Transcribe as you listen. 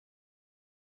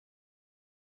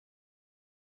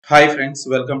Hi friends,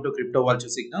 welcome to Crypto Vulture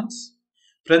Signals.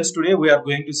 Friends, today we are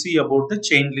going to see about the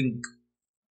Chainlink.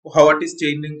 How it is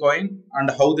Chainlink coin and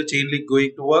how the Chainlink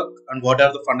going to work and what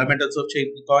are the fundamentals of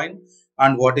Chainlink coin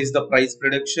and what is the price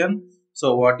prediction.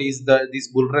 So what is this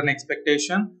bull run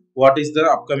expectation? What is the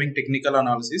upcoming technical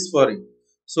analysis for it?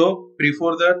 So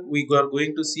before that we are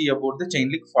going to see about the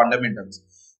Chainlink fundamentals.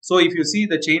 So if you see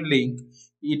the Chainlink,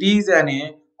 it is an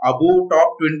above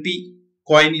top 20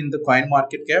 coin in the coin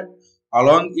market cap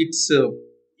along its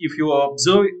if you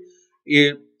observe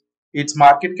uh, its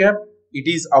market cap, it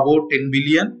is about 10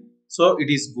 billion, so it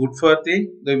is good for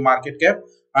the market cap.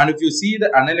 And if you see the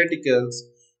analyticals,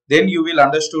 then you will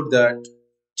understood that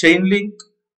Chainlink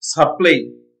supply,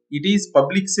 it is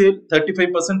public sale.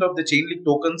 35% of the Chainlink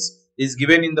tokens is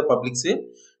given in the public sale.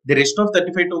 The rest of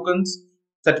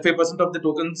 35% of the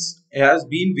tokens has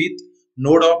been with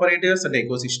node operators and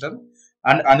ecosystem,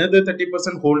 and another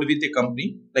 30% hold with a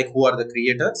company like who are the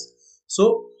creators.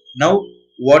 So now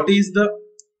what is the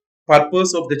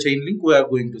purpose of the chain link we are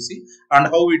going to see and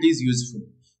how it is useful.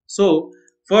 So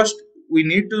first we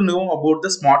need to know about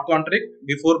the smart contract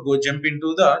before go jump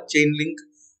into the chain link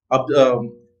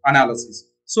analysis.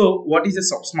 So what is a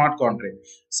smart contract?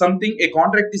 Something, a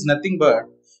contract is nothing but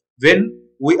when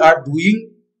we are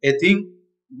doing a thing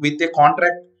with a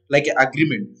contract like an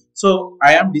agreement. So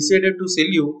I am decided to sell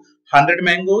you 100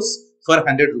 mangoes for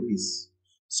 100 rupees.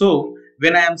 So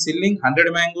when I am selling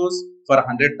 100 mangoes for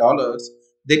 $100,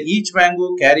 then each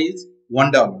mango carries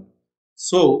 $1.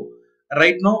 So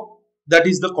right now that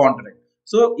is the contract.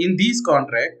 So in this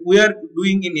contract we are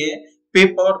doing in a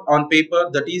paper on paper,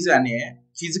 that is a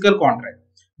physical contract.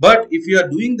 But if you are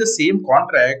doing the same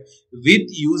contract with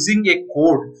using a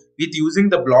code, with using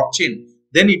the blockchain,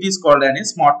 then it is called a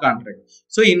smart contract.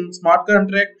 So in smart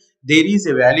contract there is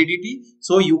a validity,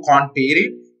 so you can't tear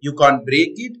it, you can't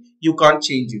break it, you can't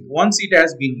change it. Once it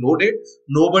has been loaded,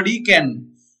 nobody can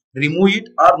remove it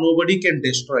or nobody can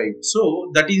destroy it. So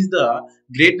that is the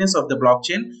greatness of the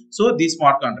blockchain. So these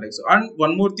smart contracts. And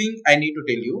one more thing I need to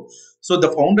tell you. So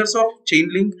the founders of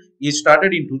Chainlink is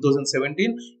started in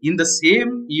 2017. In the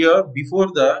same year before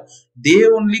they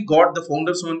only got, the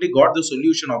founders only got the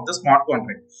solution of the smart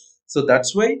contract. So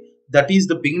that's why that is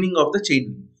the beginning of the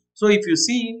Chainlink. So if you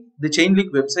see the Chainlink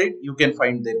website, you can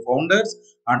find their founders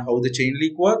and how the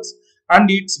Chainlink works, and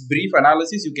its brief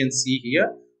analysis you can see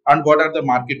here, and what are the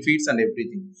market feeds and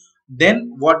everything.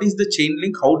 Then what is the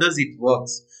Chainlink? How does it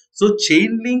works? So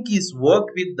Chainlink is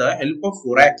worked with the help of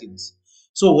oracles.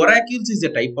 So oracles is a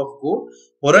type of code.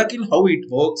 Oracle, how it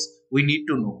works, we need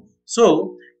to know.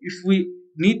 So if we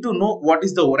need to know what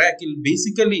is the oracle,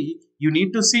 basically you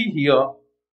need to see here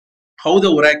how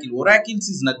the oracles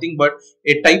is nothing but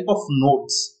a type of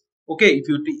nodes. Okay, if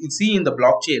you see in the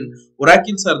blockchain,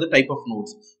 oracles are the type of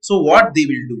nodes. So what they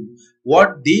will do,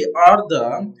 what they are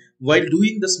the, while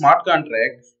doing the smart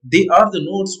contract, they are the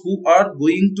nodes who are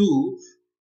going to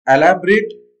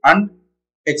elaborate and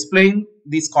explain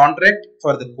this contract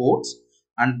for the codes,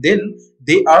 and then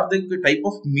they are the type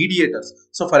of mediators.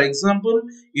 So for example,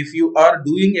 if you are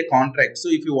doing a contract, so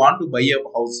if you want to buy a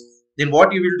house, then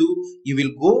what you will do, you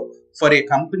will go for a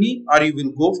company or you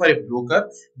will go for a broker.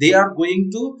 They are going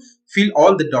to fill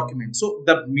all the documents. So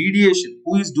the mediation,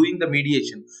 who is doing the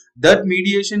mediation, that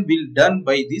mediation will done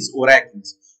by these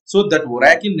oracles. So that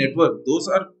oracle network, those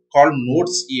are called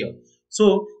nodes here.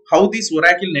 So how this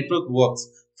oracle network works,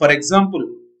 for example,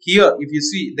 here if you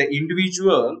see the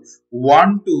individual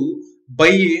want to buy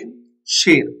a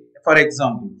share, for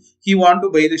example he want to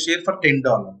buy the share for $10,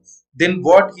 then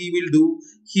what he will do,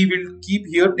 he will keep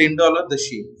here $10 the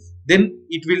share, then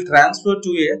it will transfer to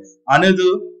a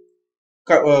another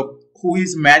uh, who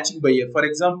is matching buyer. For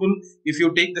example, if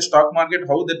you take the stock market,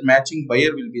 how that matching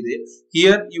buyer will be there,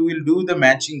 here you will do the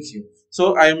matching here.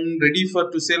 So I am ready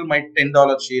for to sell my $10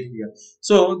 share here.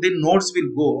 So the nodes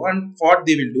will go, and what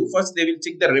they will do, first they will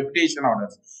check the reputation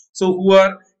orders. So who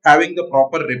are having the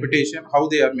proper reputation, how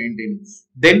they are maintaining,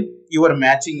 then your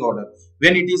matching order,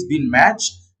 when it is been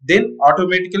matched, then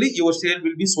automatically your share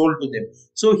will be sold to them.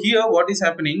 So here what is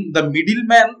happening, the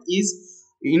middleman is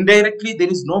indirectly, there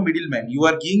is no middleman, you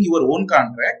are giving your own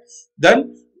contract,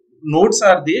 then nodes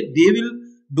are there, they will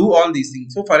do all these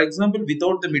things. So for example,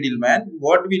 without the middleman,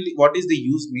 what is the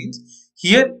use means,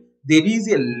 here there is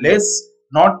a less,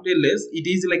 not a less, it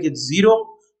is like a zero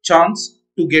chance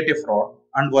to get a fraud.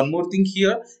 And one more thing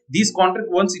here, this contract,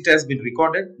 once it has been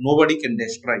recorded, nobody can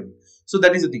destroy it. So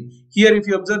that is the thing. Here if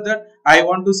you observe that I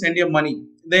want to send you money,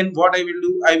 then what I will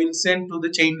do, I will send to the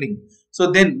chain link.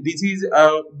 So then this is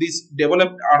this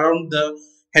developed around the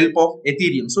help of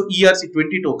Ethereum. So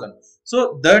ERC20 token. So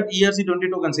that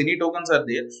ERC20 tokens, any tokens are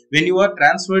there. When you are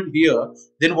transferred here,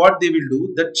 then what they will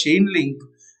do, the chain link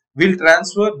will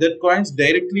transfer that coins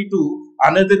directly to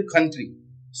another country.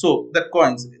 So that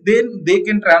coins, then they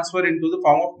can transfer into the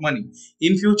form of money.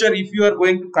 In future, if you are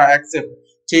going to accept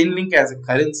chain link as a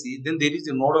currency, then there is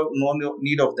no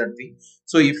need of that thing.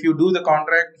 So if you do the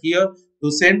contract here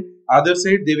to send, other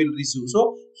side they will receive.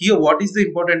 So here what is the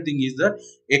important thing is that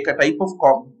a type of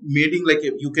meeting, like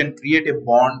you can create a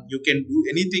bond, you can do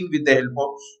anything with the help of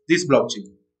this blockchain.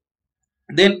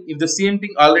 Then if the same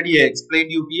thing already I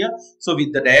explained you here, so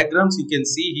with the diagrams you can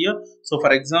see here. So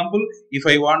for example, if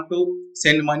I want to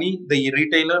send money the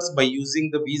retailers by using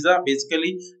the Visa,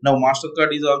 basically now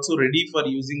MasterCard is also ready for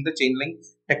using the chainlink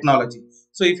technology.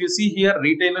 So if you see here,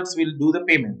 retailers will do the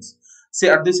payments. Say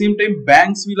at the same time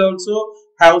banks will also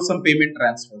have some payment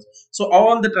transfers. So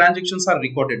all the transactions are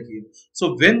recorded here.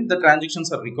 So when the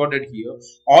transactions are recorded here,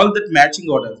 all that matching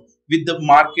orders with the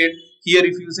market here,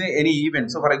 if you say any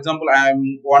event, so for example I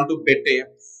want to bet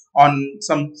on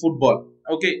some football,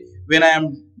 okay, when I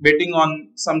am betting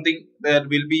on something, there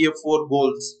will be a 4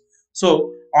 goals.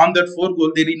 So on that 4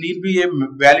 goal there need be a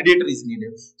validator is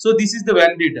needed. So this is the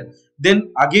validator.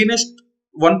 Then against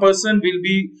one person will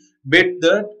be bet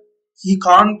that he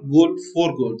can't go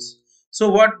 4 goals. So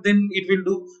what then it will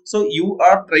do, so you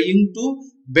are trying to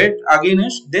bet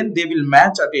against, then they will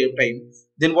match at a time,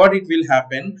 then what it will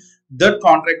happen, that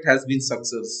contract has been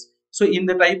success. So in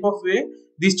the type of way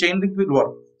this chain link will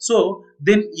work. So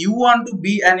then you want to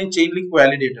be a chain link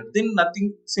validator, then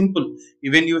nothing, simple.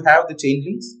 When you have the chain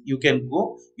links, you can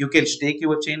go, you can stake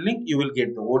your chain link, you will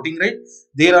get the voting right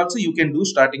there. Also you can do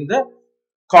starting the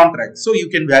contract, so you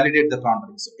can validate the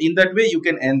contract. So in that way you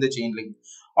can end the chain link,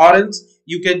 or else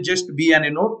you can just be an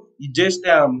node, you just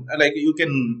like you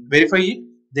can verify it,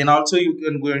 then also you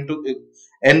can going to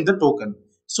end the token.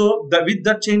 So with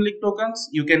that chain link tokens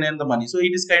you can earn the money. So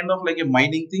it is kind of like a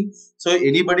mining thing, so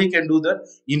anybody can do that.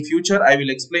 In future I will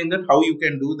explain that how you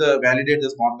can do the validate the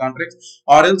smart contracts,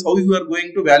 or else how you are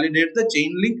going to validate the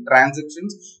chain link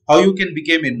transactions, how you can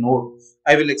become a node.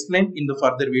 I will explain in the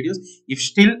further videos. If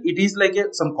still it is like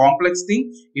some complex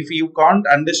thing, if you can't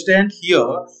understand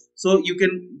here, so you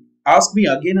can ask me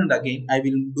again and again. I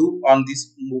will do on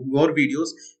this more videos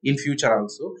in future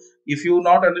also. If you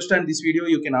not understand this video,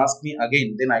 you can ask me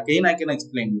again, then again I can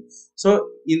explain you. So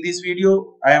in this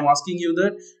video I am asking you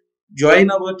that join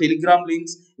our telegram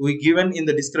links we given in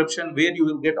the description, where you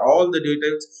will get all the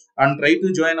details, and try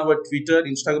to join our Twitter,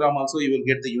 Instagram also, you will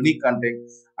get the unique content.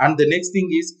 And the next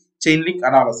thing is chain link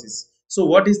analysis. So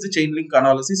what is the chain link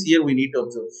analysis? Here we need to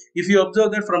observe. If you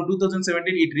observe that from 2017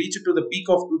 it reached to the peak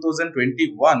of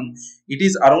 2021, it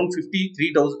is around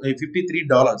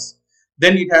 $53.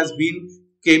 Then it has been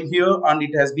came here and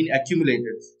it has been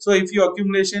accumulated. So if you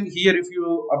accumulation here, if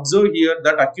you observe here,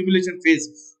 that accumulation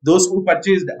phase, those who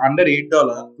purchased under $8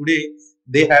 today,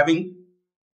 they having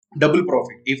double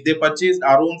profit. If they purchased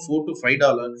around $4 to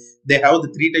 $5, they have the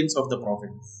 3 times of the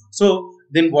profit. So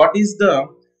then what is the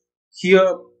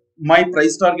here my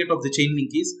price target of the chain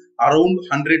link is around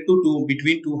 100 to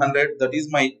between 200. That is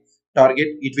my target.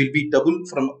 It will be double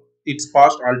from its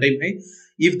past all-time high.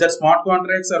 If the smart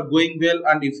contracts are going well,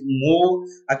 and if more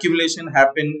accumulation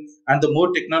happen and the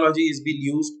more technology is being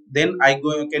used, then I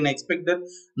can expect that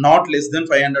not less than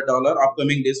 $500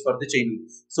 upcoming days for the chain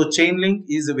link. So chain link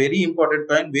is a very important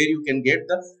point where you can get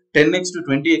the 10x to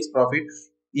 20x profit.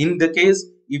 In the case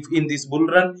if in this bull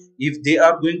run, if they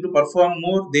are going to perform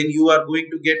more, then you are going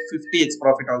to get 50x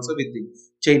profit also with the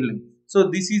chain link. So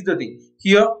this is the thing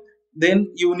here.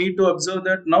 Then you need to observe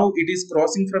that now it is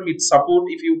crossing from its support.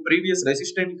 If you previous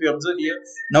resistance, if you observe here,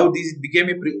 now this became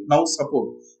a now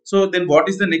support. So then what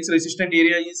is the next resistant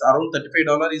area is around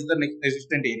 $35 is the next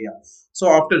resistant area.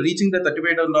 So after reaching the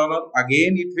 $35,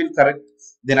 again it will correct,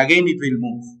 then again it will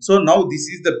move. So now this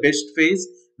is the best phase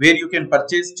where you can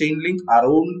purchase chain link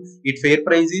around its fair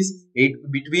price is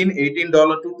between $18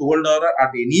 to $12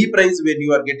 at any price. When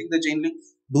you are getting the chain link,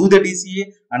 do the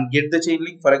DCA and get the chain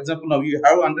link. For example, now you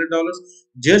have $100,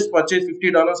 just purchase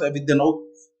 $50 with the now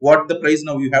what the price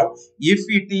now you have. If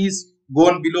it is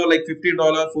gone below like $15,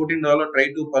 $14, try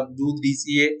to do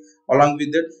DCA along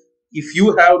with that. If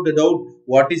you have the doubt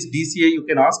what is DCA, you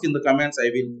can ask in the comments.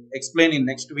 I will explain in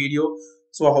next video.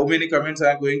 So how many comments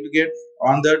I am going to get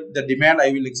on the demand,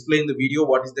 I will explain the video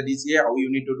what is the DCA, how you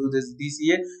need to do this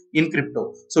DCA in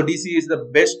crypto. So DCA is the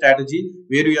best strategy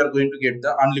where you are going to get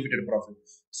the unlimited profit.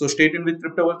 So stay tuned with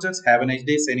Crypto Vultures. Have a nice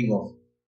day. Signing off.